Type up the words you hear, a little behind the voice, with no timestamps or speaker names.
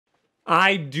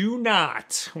I do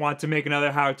not want to make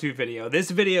another how-to video.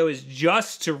 This video is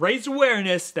just to raise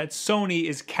awareness that Sony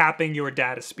is capping your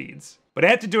data speeds. But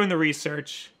after doing the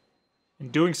research and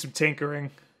doing some tinkering,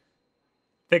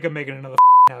 I think I'm making another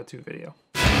how-to video.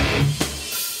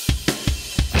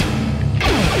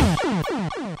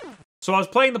 So I was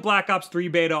playing the Black Ops 3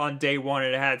 beta on day one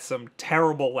and it had some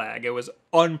terrible lag. It was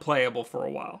unplayable for a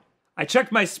while. I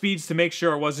checked my speeds to make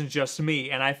sure it wasn't just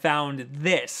me, and I found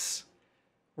this.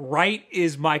 Right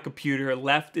is my computer,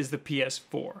 left is the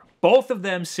PS4. Both of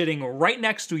them sitting right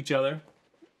next to each other,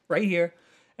 right here,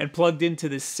 and plugged into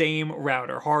the same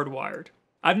router, hardwired.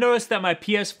 I've noticed that my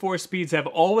PS4 speeds have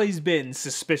always been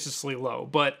suspiciously low,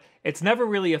 but it's never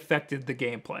really affected the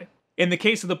gameplay. In the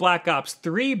case of the Black Ops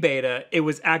 3 beta, it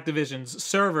was Activision's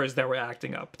servers that were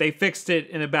acting up. They fixed it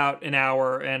in about an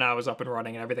hour and I was up and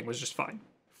running and everything was just fine.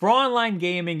 For online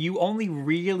gaming, you only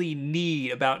really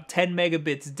need about 10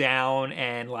 megabits down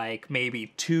and like maybe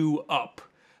 2 up.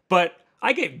 But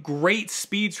I get great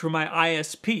speeds from my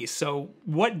ISP, so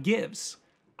what gives?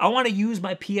 I want to use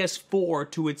my PS4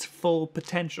 to its full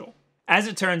potential. As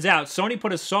it turns out, Sony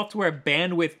put a software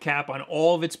bandwidth cap on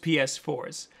all of its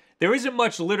PS4s. There isn't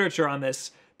much literature on this,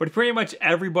 but pretty much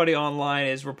everybody online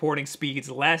is reporting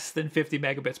speeds less than 50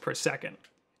 megabits per second.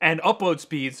 And upload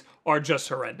speeds are just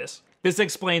horrendous. This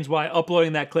explains why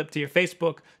uploading that clip to your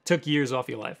Facebook took years off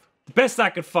your life. The best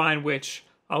I could find, which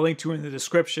I'll link to in the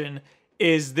description,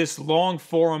 is this long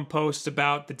forum post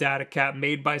about the data cap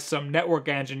made by some network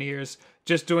engineers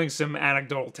just doing some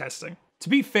anecdotal testing. To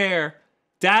be fair,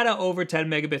 data over 10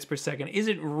 megabits per second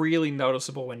isn't really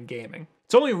noticeable when gaming.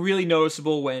 It's only really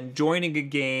noticeable when joining a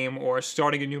game or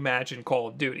starting a new match in Call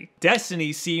of Duty.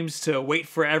 Destiny seems to wait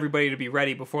for everybody to be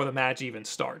ready before the match even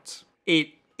starts. It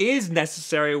is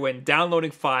necessary when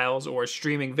downloading files or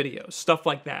streaming videos, stuff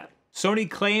like that. Sony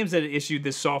claims that it issued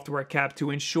this software cap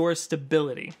to ensure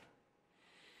stability.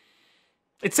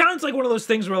 It sounds like one of those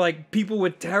things where like people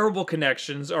with terrible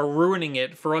connections are ruining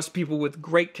it for us people with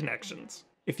great connections.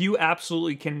 If you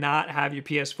absolutely cannot have your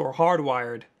PS4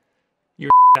 hardwired, you're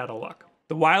out of luck.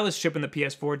 The wireless chip in the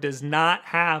PS4 does not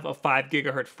have a 5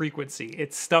 gigahertz frequency.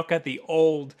 It's stuck at the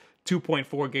old 2.4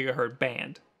 gigahertz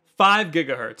band. 5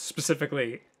 gigahertz,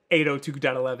 specifically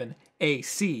 802.11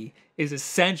 AC, is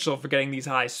essential for getting these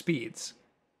high speeds.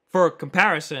 For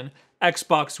comparison,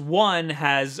 Xbox One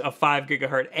has a 5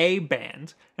 gigahertz A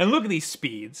band, and look at these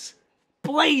speeds.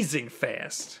 Blazing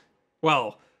fast.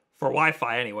 Well, for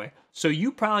Wi-Fi anyway. So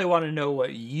you probably want to know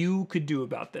what you could do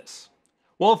about this.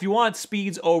 Well, if you want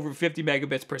speeds over 50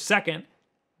 megabits per second,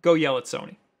 go yell at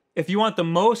Sony. If you want the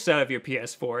most out of your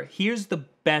PS4, here's the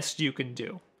best you can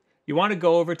do. You want to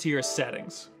go over to your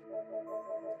settings.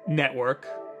 Network.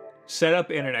 Set up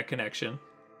internet connection.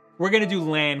 We're going to do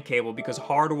LAN cable because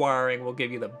hardwiring will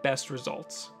give you the best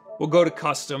results. We'll go to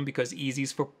custom because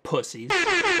easy's for pussies.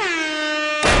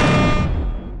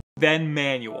 Then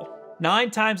manual. 9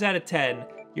 times out of 10,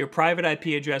 your private IP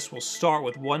address will start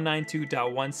with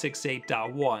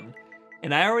 192.168.1,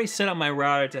 and I already set up my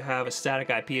router to have a static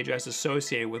IP address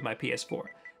associated with my PS4.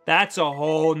 That's a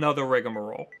whole nother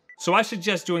rigmarole. So I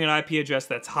suggest doing an IP address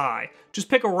that's high. Just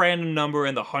pick a random number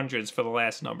in the hundreds for the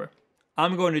last number.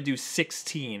 I'm going to do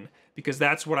 16 because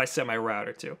that's what I set my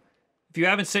router to. If you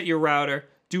haven't set your router,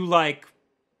 do like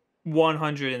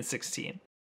 116.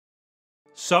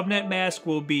 Subnet mask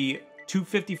will be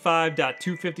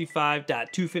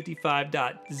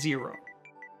 255.255.255.0.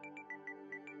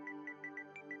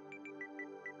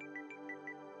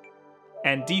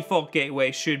 And default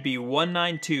gateway should be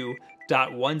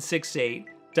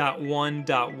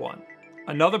 192.168.1.1.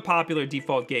 Another popular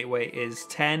default gateway is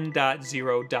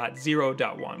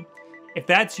 10.0.0.1. If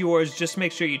that's yours, just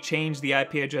make sure you change the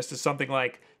IP address to something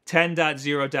like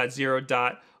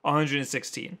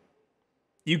 10.0.0.116.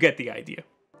 You get the idea.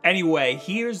 Anyway,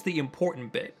 here's the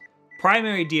important bit.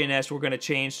 Primary DNS we're going to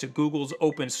change to Google's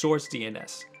open source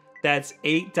DNS. That's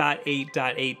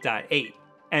 8.8.8.8.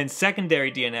 And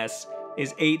secondary DNS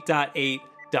is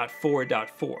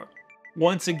 8.8.4.4.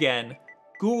 Once again,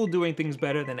 Google doing things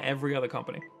better than every other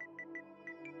company.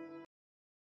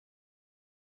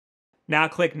 Now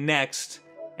click Next,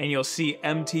 and you'll see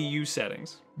MTU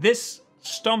settings. This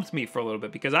stumped me for a little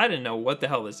bit because I didn't know what the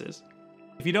hell this is.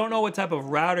 If you don't know what type of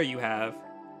router you have,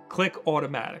 click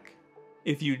Automatic.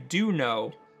 If you do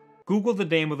know, Google the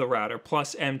name of the router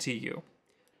plus MTU.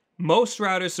 Most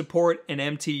routers support an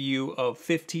MTU of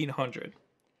 1500.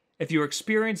 If you're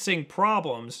experiencing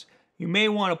problems, you may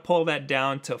want to pull that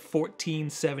down to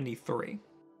 1473.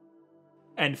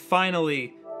 And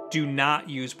finally, do not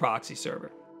use proxy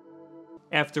server.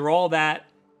 After all that,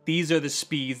 these are the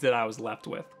speeds that I was left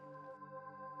with.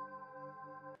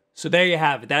 So there you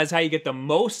have it. That is how you get the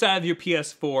most out of your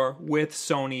PS4 with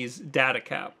Sony's data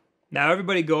cap. Now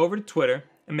everybody go over to Twitter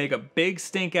and make a big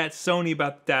stink at Sony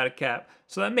about the data cap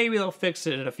so that maybe they'll fix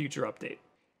it in a future update.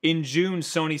 In June,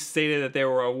 Sony stated that they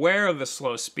were aware of the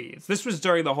slow speeds. This was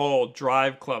during the whole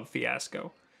Drive Club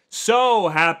fiasco. So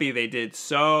happy they did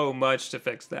so much to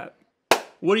fix that.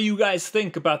 What do you guys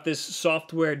think about this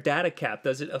software data cap?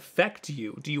 Does it affect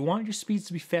you? Do you want your speeds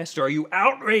to be faster? Are you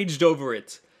outraged over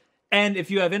it? And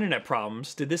if you have internet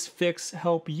problems, did this fix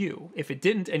help you? If it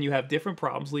didn't and you have different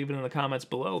problems, leave it in the comments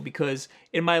below, because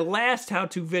in my last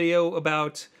how-to video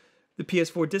about the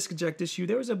PS4 disk eject issue,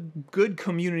 there was a good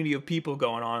community of people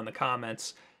going on in the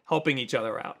comments helping each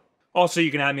other out. Also, you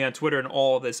can add me on Twitter and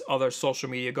all this other social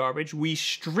media garbage. We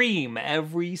stream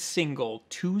every single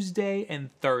Tuesday and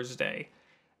Thursday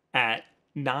at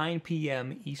 9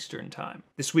 p.m. Eastern Time.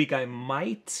 This week I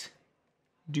might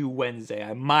do Wednesday.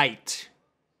 I might.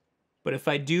 But if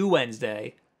I do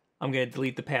Wednesday, I'm going to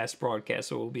delete the past broadcast,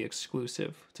 so it will be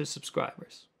exclusive to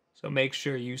subscribers. So make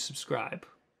sure you subscribe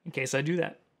in case I do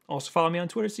that. Also follow me on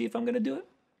Twitter to see if I'm going to do it.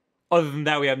 Other than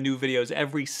that, we have new videos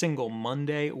every single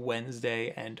Monday,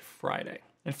 Wednesday, and Friday.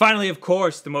 And finally, of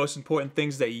course, the most important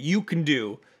things that you can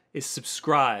do is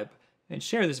subscribe and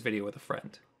share this video with a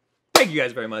friend. Thank you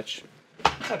guys very much.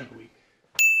 Have a good week.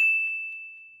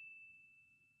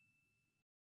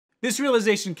 This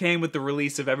realization came with the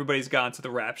release of Everybody's Gone to the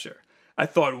Rapture. I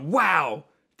thought, wow,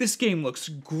 this game looks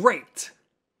great.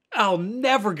 I'll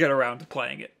never get around to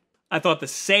playing it. I thought the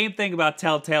same thing about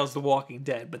Telltale's The Walking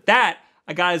Dead, but that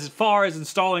I got as far as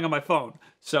installing on my phone,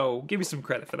 so give me some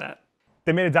credit for that.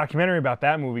 They made a documentary about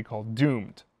that movie called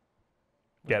Doomed.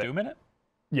 Get it? Doom in it?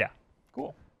 Yeah.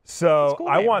 Cool. So Cool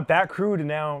I name. want that crew to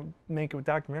now make a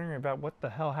documentary about what the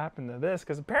hell happened to this,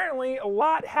 because apparently a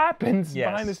lot happens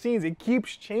behind the scenes. It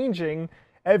keeps changing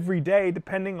every day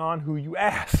depending on who you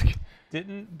ask.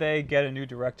 Didn't they get a new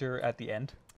director at the end?